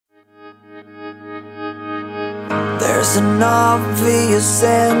There's an obvious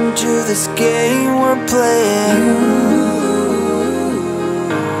end to this game we're playing.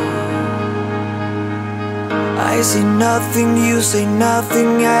 I say nothing, you say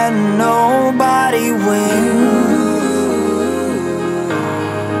nothing, and nobody wins.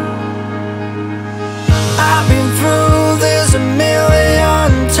 I've been through this a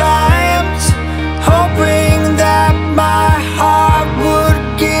million times, hoping that my heart would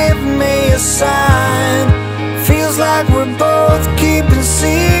give me a sign. Feels like we're both keeping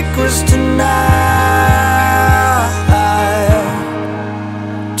secrets tonight.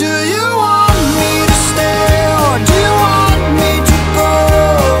 Do you want me to stay or do you want me to go?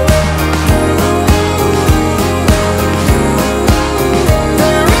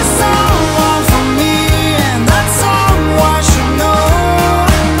 There is someone for me and that someone should know.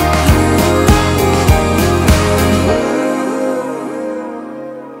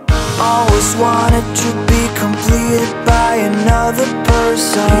 Always wanted to be completed by another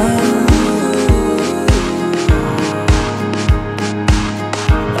person,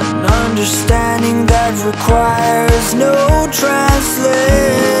 an understanding that requires no translation.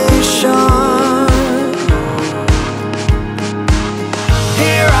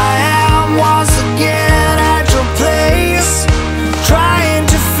 Here I am once again at your place, trying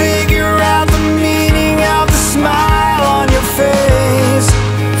to figure out the meaning of the smile on your face.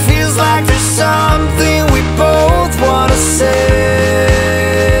 Feels like there's something we both wanna say.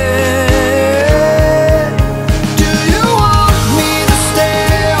 Do you want me to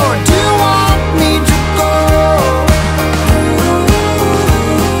stay or do you want me to go?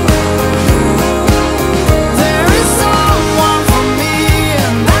 There is someone for me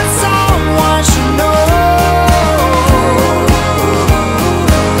and that someone should know.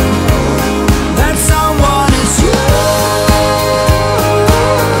 That someone is you.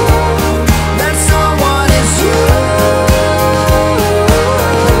 That someone is you.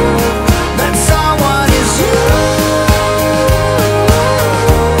 That someone is you.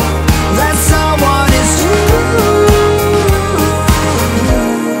 That someone is you.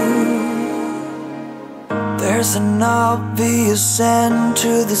 There's an obvious end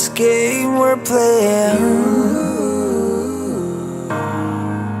to this game we're playing.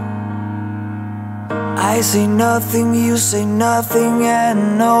 I say nothing, you say nothing,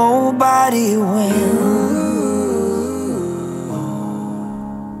 and nobody wins.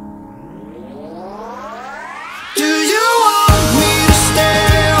 Do you want me to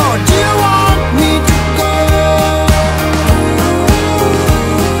stay or do you want me to go?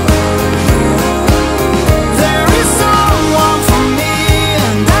 There is someone for me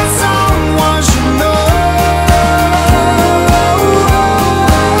and that someone should know.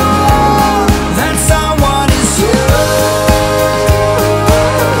 That someone is you.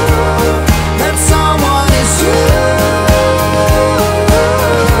 That someone is you.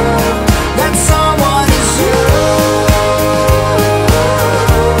 That someone is you.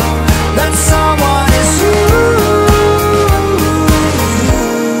 That someone is you.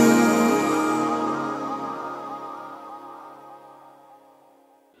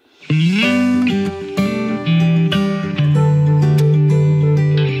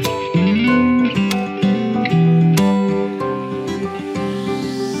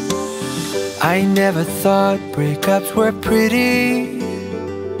 I never thought breakups were pretty.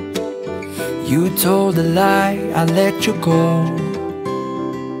 You told a lie, I let you go.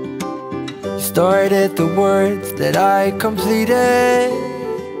 You started the words that I completed,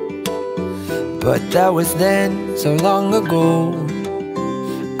 but that was then, so long ago.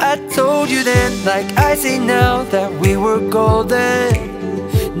 I told you then, like I say now, that we were golden.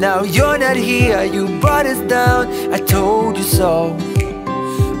 Now you're not here, you brought us down, I told you so.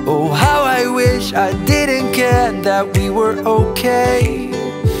 Oh, how I wish I didn't care, that we were okay,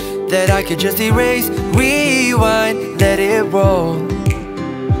 that I could just erase, rewind, let it roll.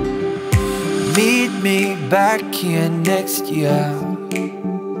 Meet me back here next year,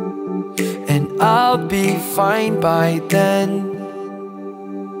 and I'll be fine by then.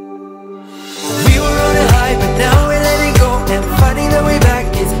 We were on a high, but now we're letting go, and finding the way back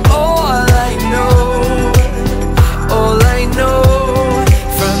is all I know. All I know.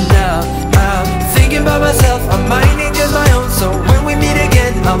 From now, I'm thinking about myself, I'm minding just my own. So when we meet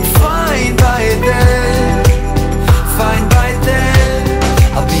again, I'm fine by then. Fine by then,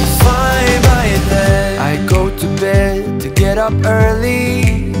 I'll be fine by then. I go to bed to get up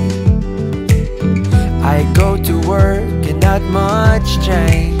early, I go to work and not much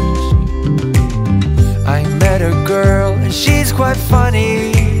change. I met a girl and she's quite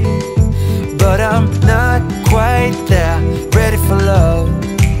funny, but I'm not quite there, ready for love.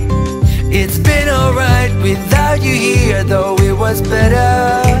 It's been alright without you here, though it was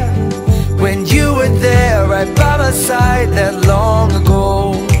better when you were there right by my side that long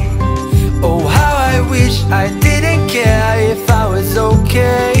ago. Oh, how I wish I didn't care if I was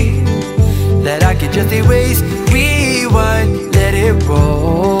okay, that I could just erase, rewind, let it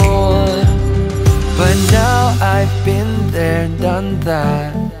roll. But now I've been there and done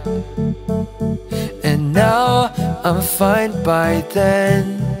that, and now I'm fine by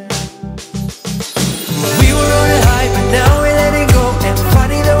then. We were on a high, but now we're letting go, and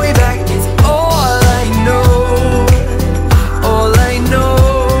finding the way back is all I know. All I know.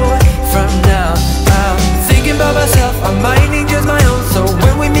 From now I'm thinking about myself, I'm minding just my own. So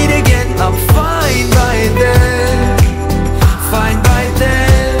when we meet again, I'm fine by then. Fine by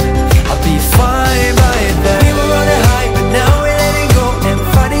then, I'll be fine by then. We were on a high, but now we're letting go, and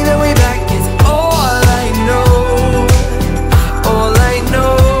finding the way back is all I know. All I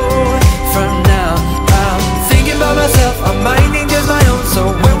know. From now I'm thinking about myself, I'm minding just my own. So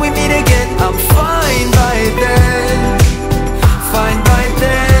when we meet again, I'm fine by then. Fine by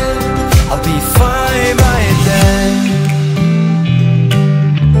then, I'll be fine by then.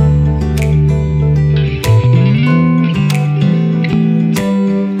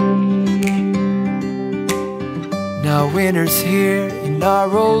 Now winter's here in our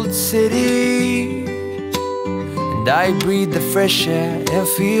old city, and I breathe the fresh air and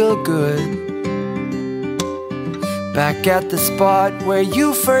feel good. Back at the spot where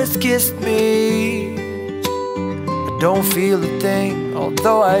you first kissed me, I don't feel a thing,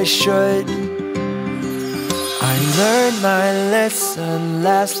 although I should. I learned my lesson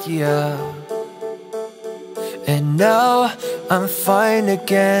last year, and now I'm fine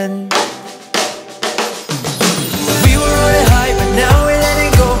again. We were on a high, but now we're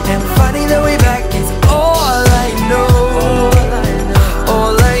letting go, and finding the way back is all I know.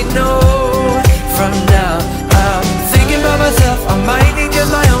 All I know. From now I'm thinking about myself, I'm minding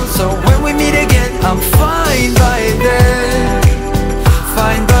just my own. So when we meet again, I'm fine by then.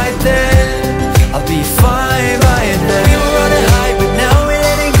 Fine by then, I'll be fine by then. We were on a high, but now we're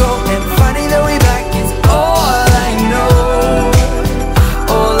letting go, and finding the way back is all I know.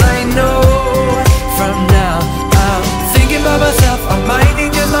 All I know. From now I'm thinking about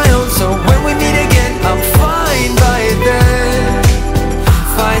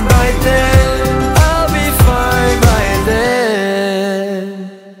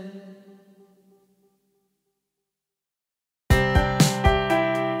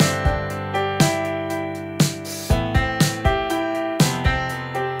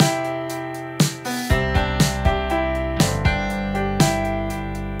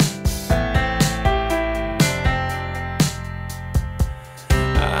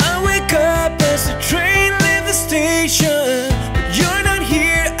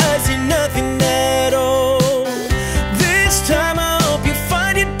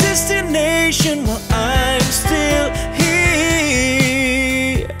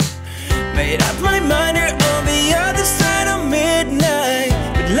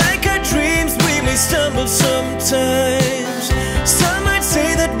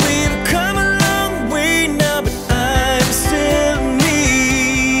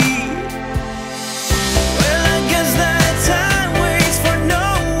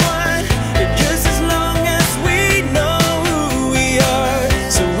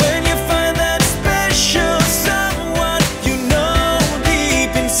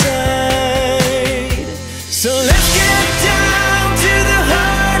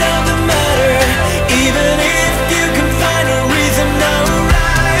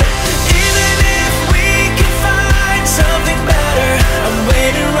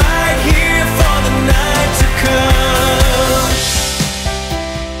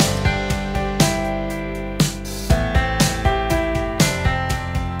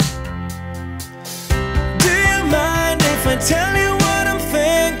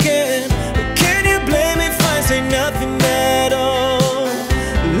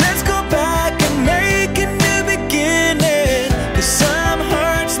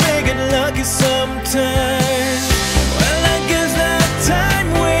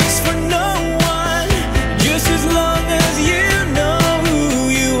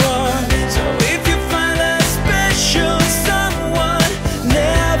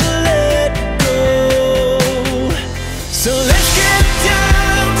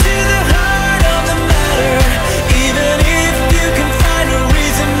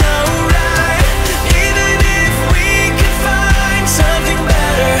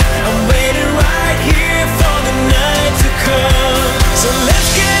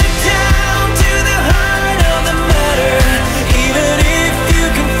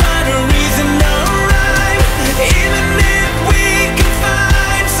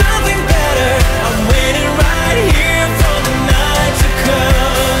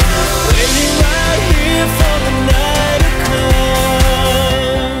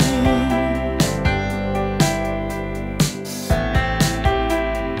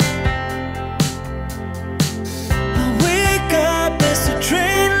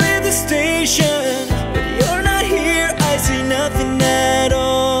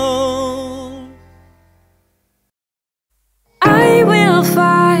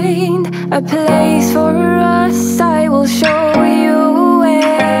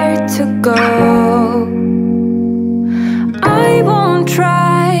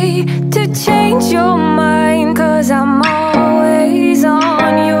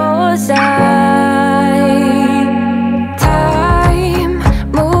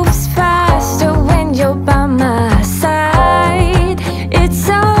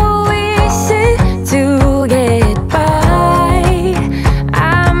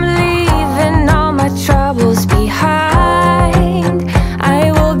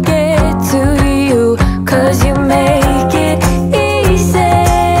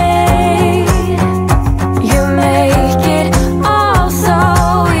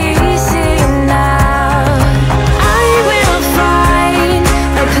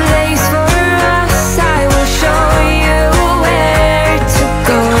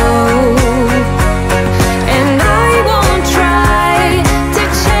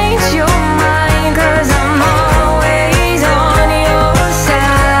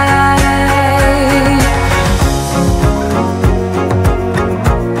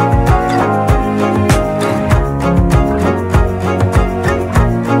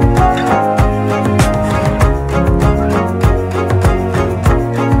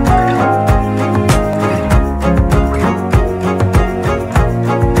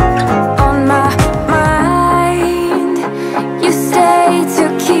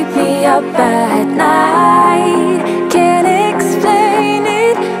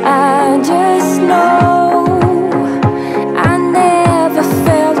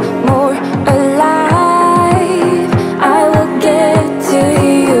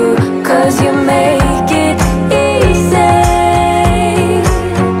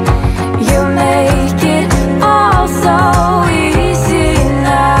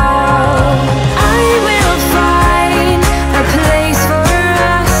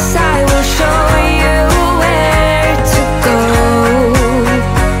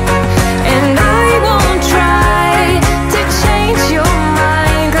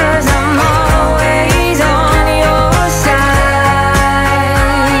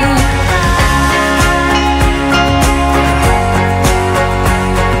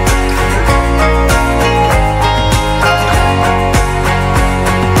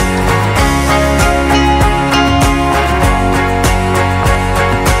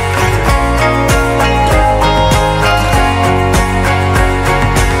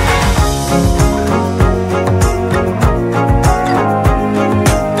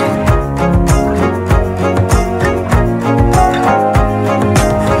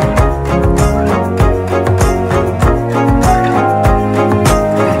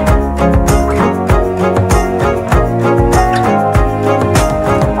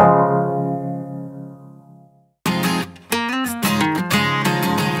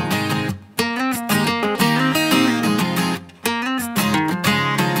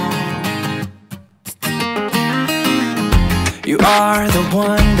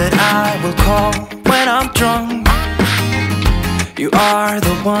that I will call when I'm drunk. You are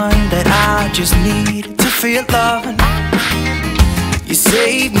the one that I just need to feel loving. You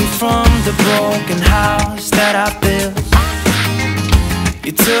saved me from the broken house that I built.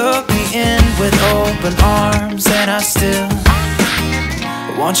 You took me in with open arms, and I still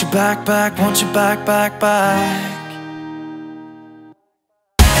want you back, back, want you back, back, back.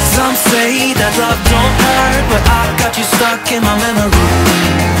 Some say that love don't hurt, but I've got you stuck in my memory.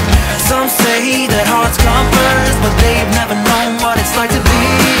 Some say that hearts come first, but they've never known what it's like to be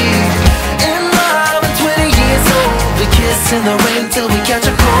in love and 20 years old. We kiss in the rain till we catch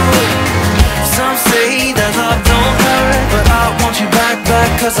a cold. Some say that love don't hurt, but I want you back, back,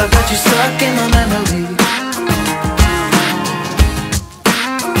 cause I got you stuck in my memory.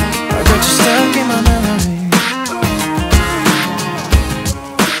 I got you stuck in my memory.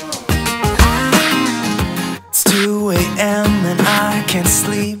 It's 2 a.m. and I can't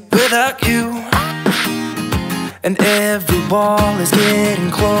sleep without you. And every wall is getting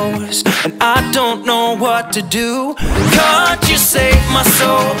close, and I don't know what to do. Can't you save my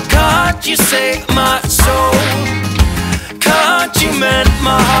soul? Can't you save my soul? Can't you mend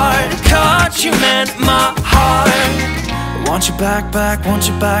my heart? Can't you mend my heart? I want you back, back, want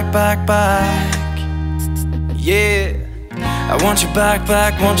you back, back, back. Yeah, I want you back,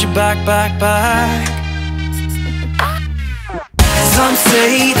 back, want you back, back, back. Some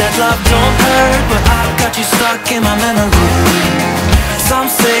say that love don't hurt, but I've got you stuck in my memory.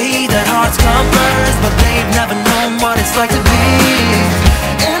 Some say that hearts come first, but they've never known what it's like to be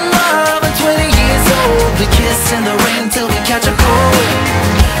in love and 20 years old. We kiss in the rain till we catch a cold.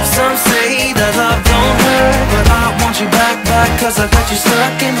 Some say that love don't hurt, but I want you back, back, cause I got you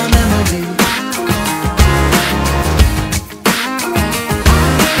stuck in my memory.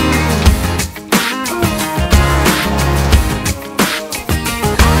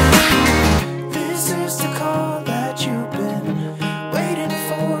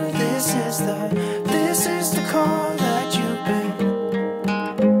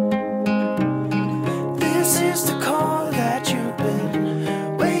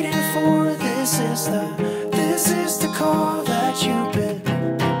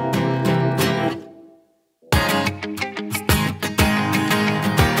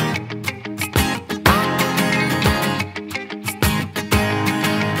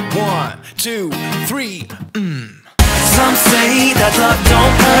 Some say that love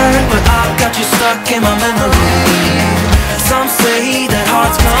don't hurt, but I've got you stuck in my memory. Some say that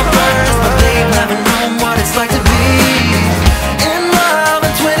hearts come first, but they've never known what it's like to be in love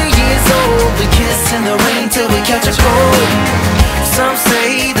and 20 years old. We kiss in the rain till we catch a cold. Some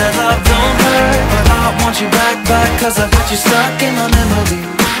say that love don't hurt, but I want you back, back, cause I got you stuck in my memory.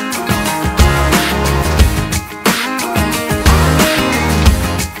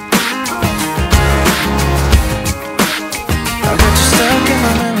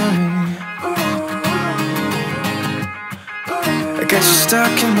 Got you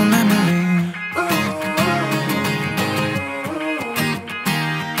stuck in my memory.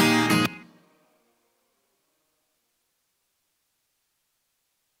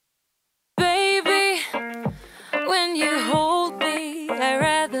 Baby, when you hold me, I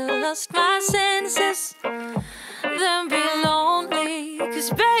rather lost my senses than be lonely.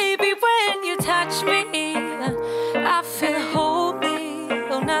 'Cause baby, when you touch me, I feel holy.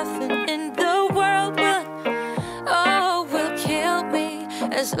 Oh, nothing in the world will kill me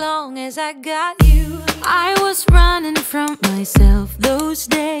as long as I got you. I was running from myself those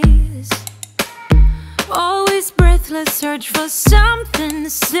days, always breathless, search for something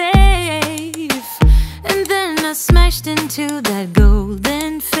safe. And then I smashed into that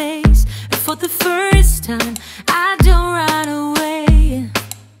golden face. For the first time, I don't run away.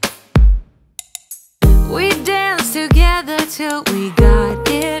 We danced together till we got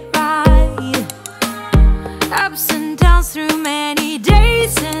it right. Ups and downs through many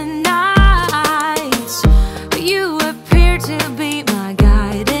days and nights. You appear to be my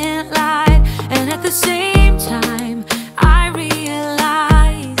guiding light, and at the same time I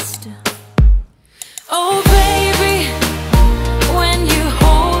realized, oh baby, when you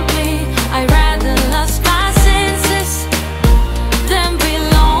hold me, I rather lost my senses than be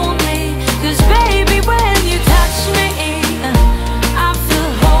lonely. 'Cause baby, when you touch me, I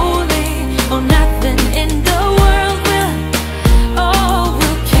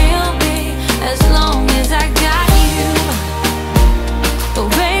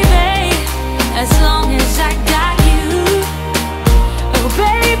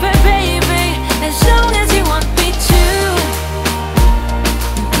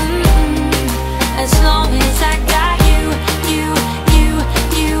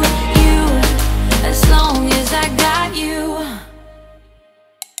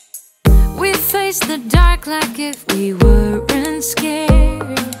if we weren't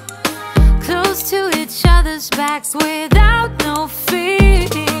scared, close to each other's backs without no fear.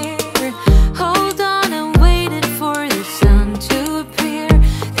 Hold on and waited for the sun to appear,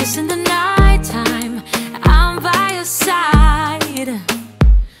 'cause in the nighttime I'm by your side.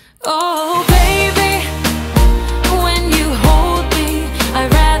 Oh baby, when you hold me,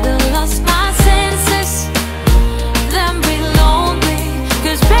 I'd rather lost my senses than be lonely.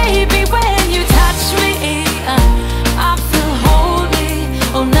 'Cause baby, when you touch me, I feel holy.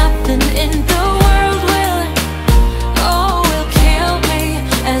 Oh, nothing in the world will, oh, will kill me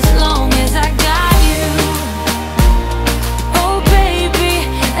as long as I got you. Oh baby,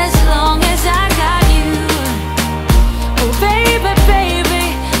 as long as I got you. Oh baby, baby,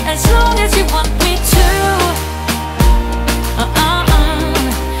 as long as you want me to.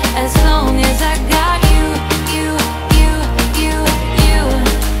 As long as I got you, you, you, you, you.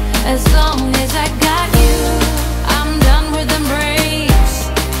 As long as I got you. I'm done with embrace,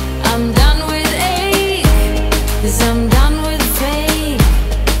 I'm done with ache, 'cause I'm done with fake.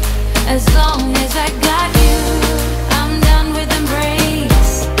 As long as I got you. I'm done with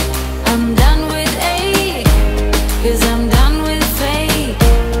embrace, I'm done with ache, 'cause I'm done with fake.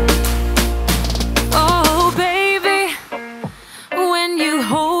 Oh baby, when you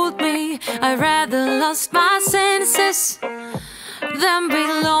hold me, I'd rather lost my senses than be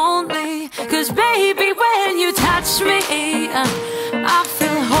lonely. 'Cause baby, when you touch me, I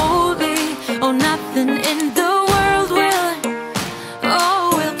feel holy. Oh, nothing in the world will, oh,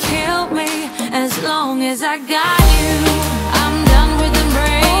 will kill me as long as I got you. I'm done with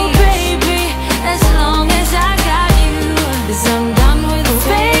embrace, oh baby, as long as I got you. 'Cause I'm done with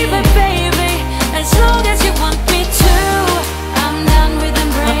baby, baby, as long as you want me to. I'm done with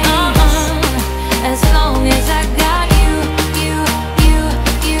embrace, as long as I got you, you, you,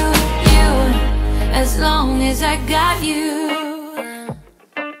 you, you. As long as I got you.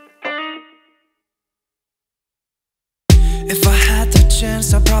 If I had the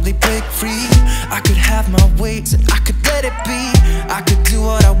chance, I'd probably break free. I could have my ways and I could let it be. I could do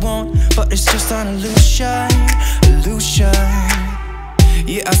what I want, but it's just an illusion, illusion.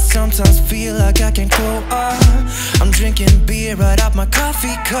 Yeah, I sometimes feel like I can't grow up. I'm drinking beer right out my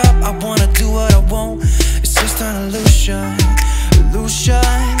coffee cup. I wanna do what I want, it's just an illusion,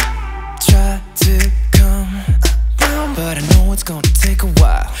 illusion. Try to come around, but I know it's gonna take a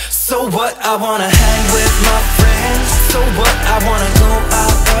while. So what, I wanna hang with my friends. So what, I wanna go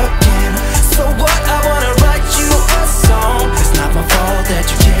out again. So what, I wanna write you a song. It's not my fault that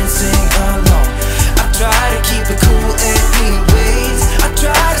you can't sing along. I try to keep it cool anyways. I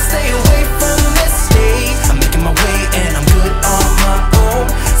try to stay away from mistakes. I'm making my way and I'm good on my own.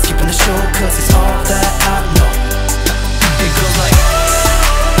 Skipping the show 'cause it's all that I know. It goes like,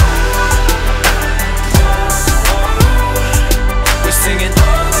 we're singing.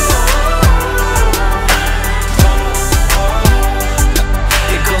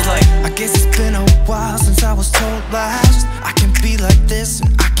 It goes like, I guess it's been a while since I was told last. I can be like this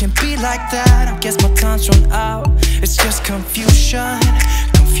and I can be like that. I guess my time's run out. It's just confusion,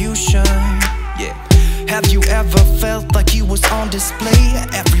 confusion, yeah. Have you ever felt like you was on display?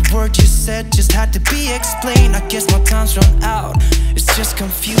 Every word you said just had to be explained. I guess my time's run out. It's just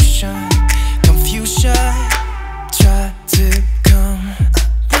confusion, confusion. Try to come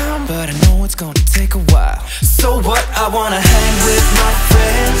around, but I know it's gonna take a while. So what, I wanna hang with my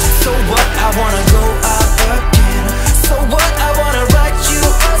friends. So what, I wanna go out again. So what, I wanna write you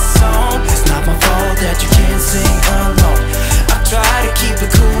a song. It's not my fault that you can't sing along. I try to keep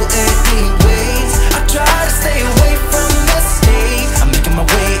it cool anyways. I try to stay away from mistakes. I'm making my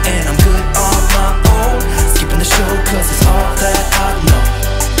way and I'm good on my own. Skipping the show 'cause it's all that I know.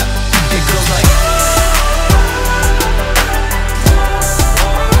 It goes like,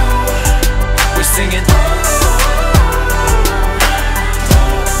 we're singing.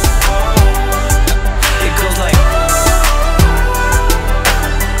 It goes like,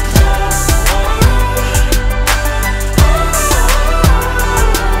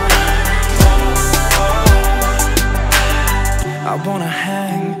 I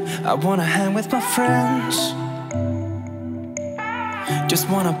wanna hang with my friends. Just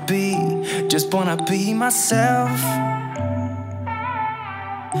wanna be myself.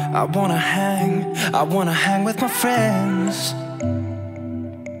 I wanna hang with my friends.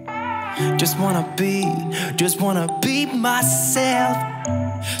 Just wanna be myself.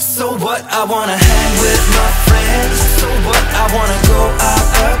 So what, I wanna hang with my friends. So what, I wanna go out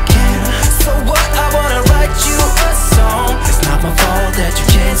again. So what, I wanna write you a song. It's not my fault that you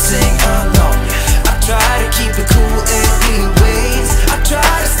can't sing along. I try to keep it cool anyways. I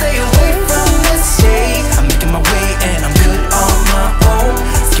try to stay away from mistakes. I'm making my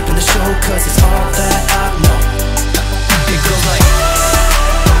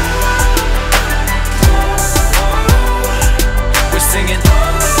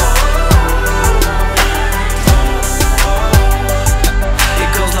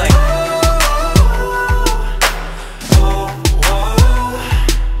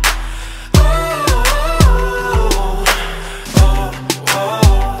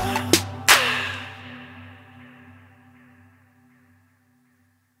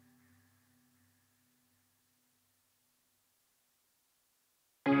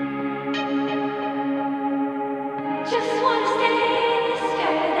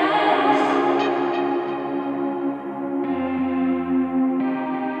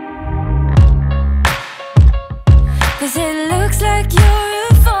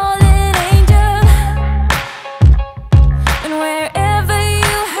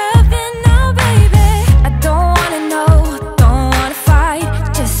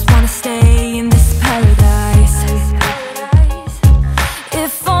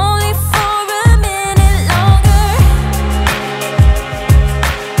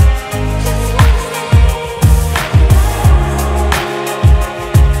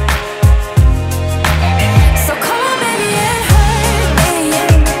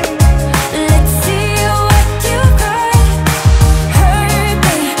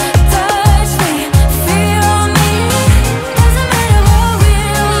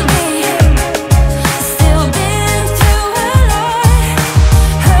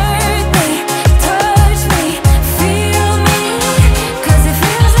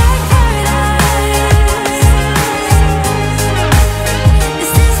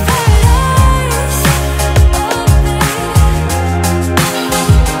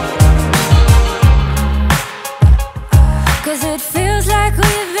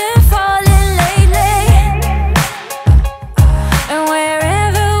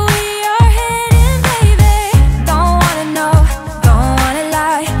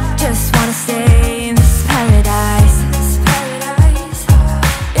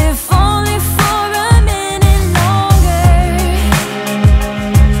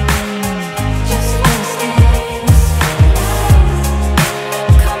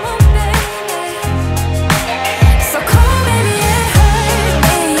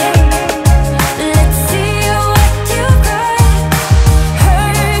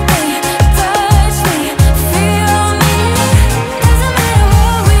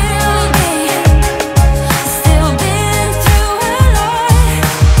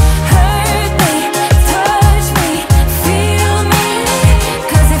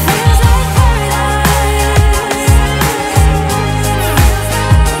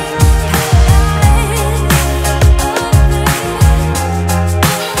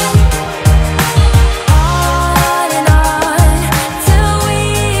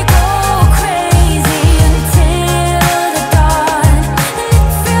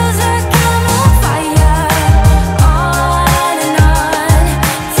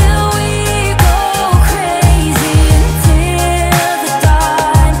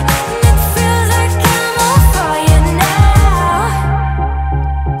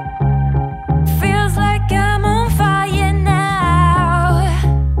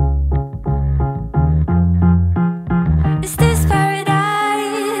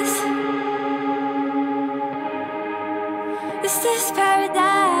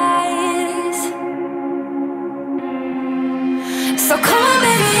paradise. So come on,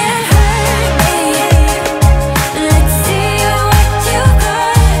 baby, and hurt me. Let's see what you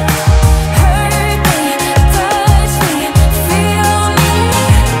got. Hurt me, touch me, feel me.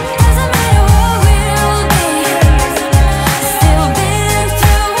 Doesn't matter what we'll be. Still been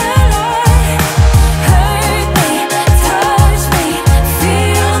through a lot. Hurt me, touch me,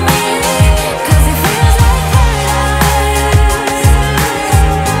 feel me. 'Cause it feels like paradise.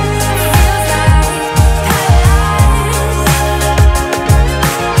 Feels like paradise.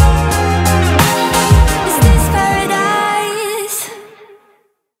 Is this paradise?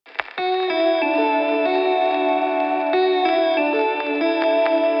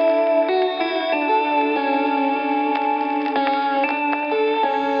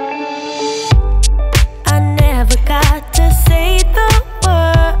 I never got to say the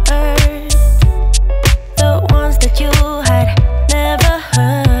words, the ones that you had never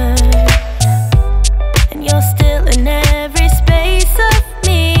heard. And you're still in every space of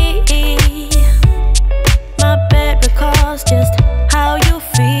me. My bed recalls just how you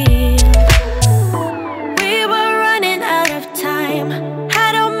feel. We were running out of time.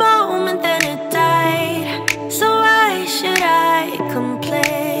 Had a moment, then it died. So why should I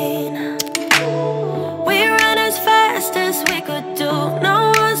complain? We ran as fast as we could do.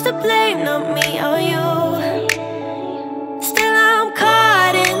 No one's to blame, not me or you. Still I'm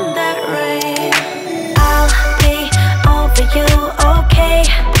caught in that rain. I'll be over you, okay.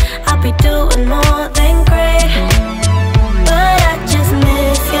 I'll be doing more than great. But I just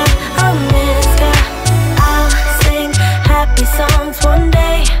miss ya, I miss ya. I'll sing happy songs one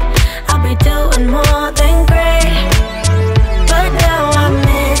day. I'll be doing more than great. But now I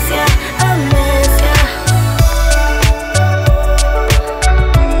miss ya, I miss ya.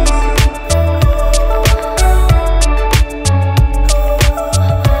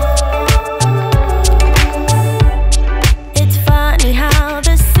 It's funny how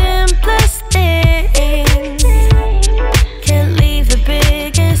the simplest things can leave the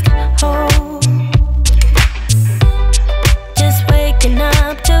biggest hole. Just waking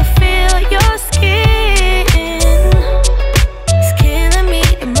up to feel your skin is killing me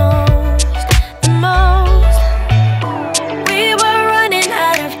the most, the most. We were running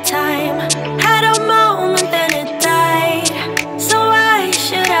out of time. Had a moment, then it died. So why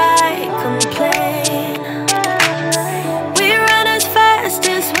should I complain? We ran as fast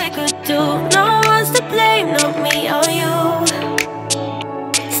as we could do. No one's to blame, not me or you.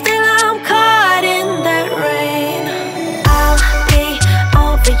 Still I'm caught in that rain. I'll be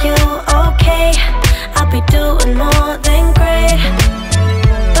over you, okay. I'll be doing more than great.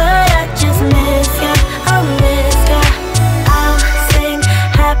 But I just miss ya, I miss ya. I'll sing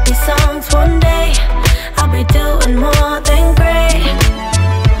happy songs one day. I'll be doing more than great.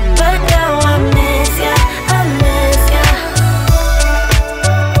 But now I miss ya, I miss ya.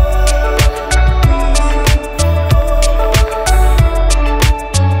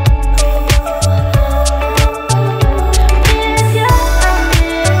 Miss ya, I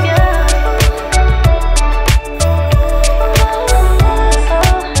miss ya.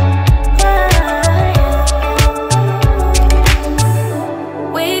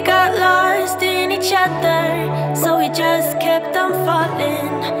 We got lost in each other, so we just kept on falling.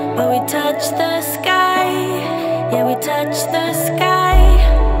 But we touched the sky, yeah, we touched the sky.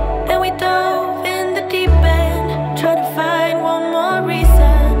 And we dove in the deep end, trying to find one more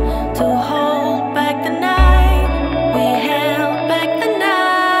reason to hold back the night. We held back the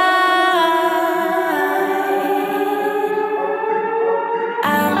night.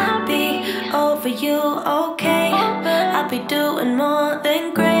 I'll be over you, okay. I'll be doing more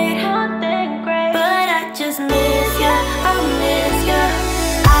than great. But I just miss ya, I miss ya.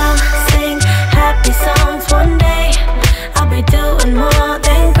 I'll sing happy songs one day. I'll be doing more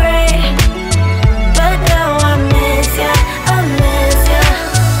than great. But now I miss ya, I miss ya.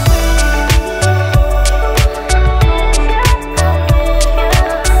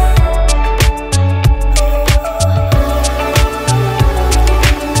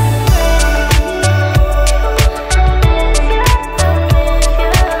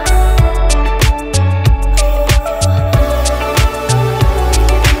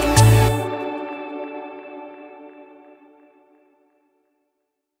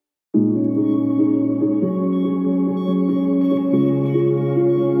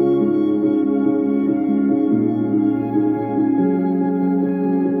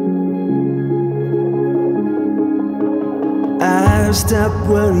 I've stopped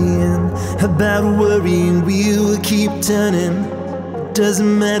worrying about worrying. We will keep turning.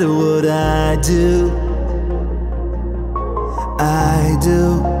 Doesn't matter what I do. I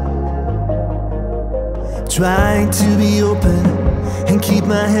do. Trying to be open and keep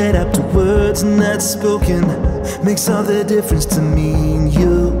my head up to words not spoken makes all the difference to me and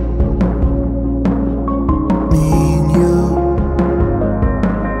you. Me and you.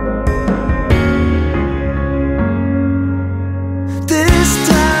 This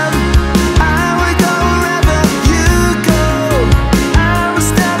time I will go wherever you go. I will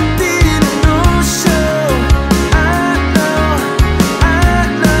stop being an ocean. I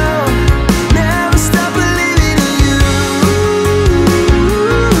know, never stop believing in you.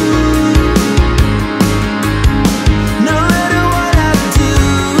 No matter what I do.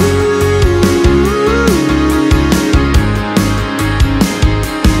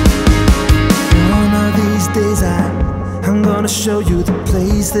 One of these days I'm gonna show you the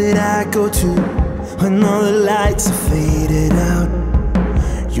place that I go to when all the lights are faded out.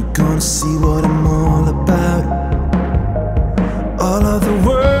 You're gonna see what I'm all about. All of the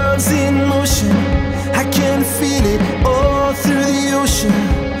world's in motion, I can feel it all through the ocean,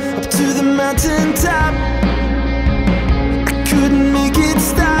 up to the mountain top. I couldn't make it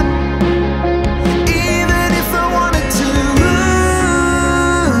stop, even if I wanted to.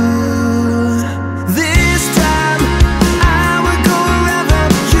 This time I will go wherever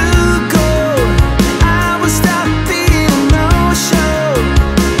you go. I will stop being an ocean.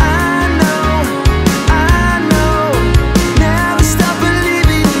 I know, never stop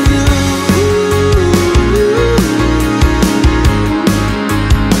believing in you.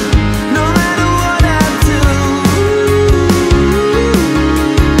 No matter what I do.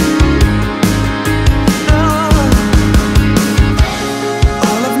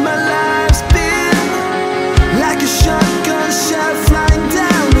 All of my life's been like a shotgun shot flying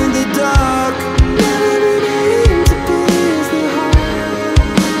down in the dark. Never been aimed to pierce the heart.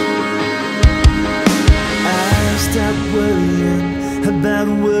 I've stopped worrying about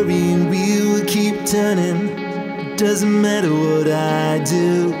worrying. We will keep turning. It doesn't matter what I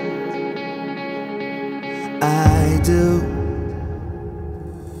do. I do.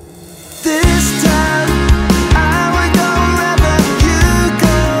 This time I will go wherever you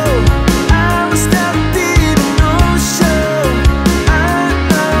go. I will stop being an ocean. I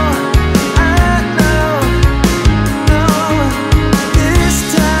know. This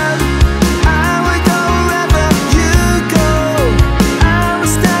time I will go wherever you go. I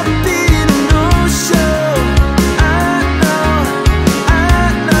will stop being an ocean. I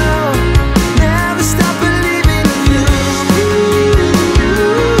know, never stop believing in you.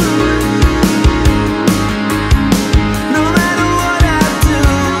 No matter what I do.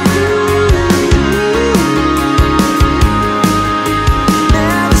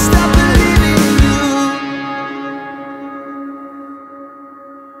 Never stop believing in you.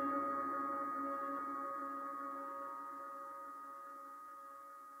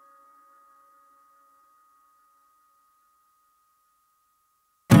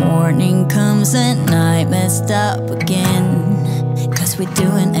 Morning comes at night, messed up again. 'Cause we're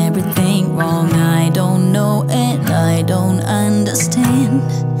doing everything wrong. I don't know and I don't understand.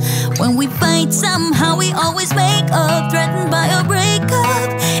 When we fight somehow we always make up, threatened by a breakup.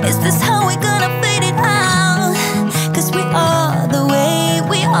 Is this how we're gonna fade it out? 'Cause we are the way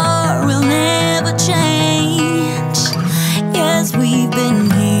we are, we'll never change. Yes, we've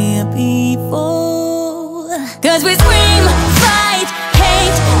been here before. 'Cause we scream, fight,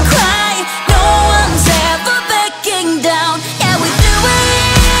 hate, cry. No one's ever backing down. Yeah, we do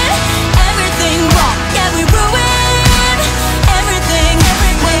it. Everything wrong. Yeah, we ruin everything.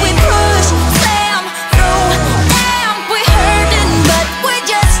 When we push, slam, through, damn, we're hurting, but we're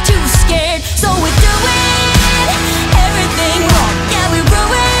just too scared. So we do it. Everything wrong. Yeah, we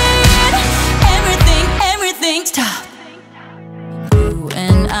ruin everything. Stop. You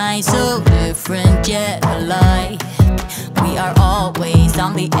and I so different yet alike. We are always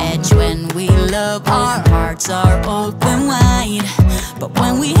on the edge when we love. Our hearts are open wide. But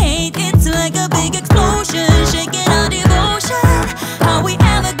when we hate, it's like a big explosion, shaking our devotion. How we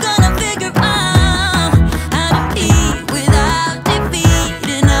ever gonna figure out how to be without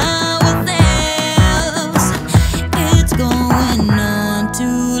defeating ourselves? It's going on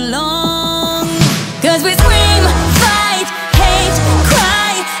too long. 'Cause we scream, fight, hate,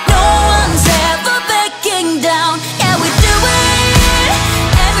 cry. No one's ever backing down. Yeah, we do it.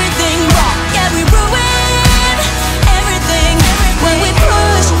 Everything wrong. Yeah, we ruin everything. When we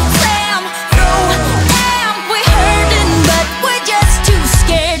push, slam, through, damn, we're hurting, but we're just too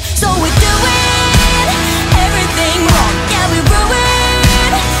scared.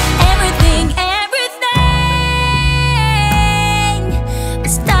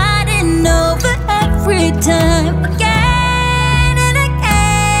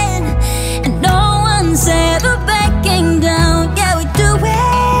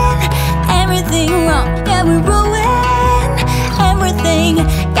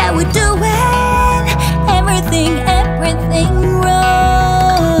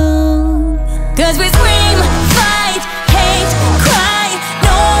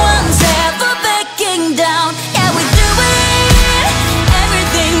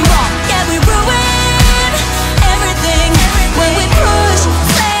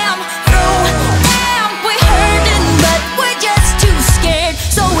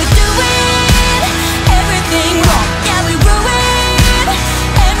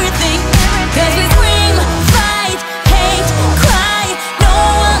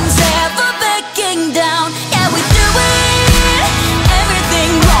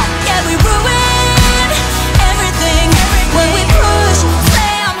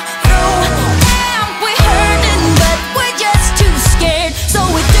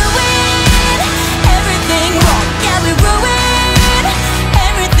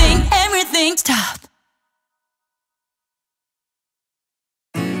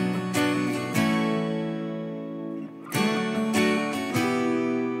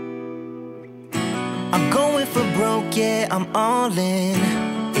 like, yeah, I'm all in.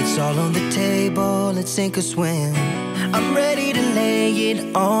 It's all on the table, let's sink or swim. I'm ready to lay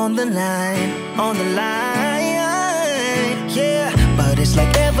it on the line, yeah. But it's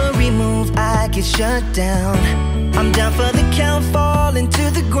like every move I get shut down. I'm down for the count, falling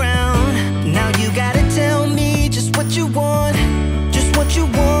to the ground. Now you gotta tell me just what you want, just what you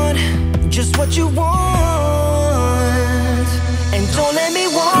want, just what you want. And don't let me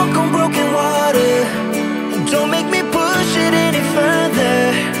walk on broken water. Don't make me push it any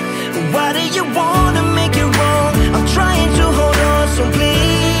further. Why do you wanna make it wrong? I'm trying to hold on, so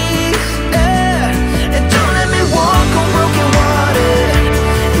please, yeah. And don't let me walk on broken water.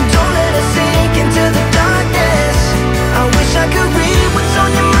 Don't let us sink into the darkness. I wish I could read what's on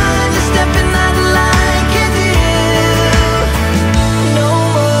your mind. You're stepping out of line, can't do no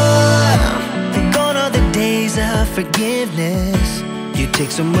more. Gone are the days of forgiveness. You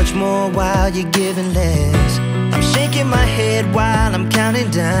take so much more while you're giving less. I'm shaking my head while I'm counting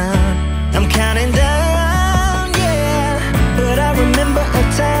down, yeah. But I remember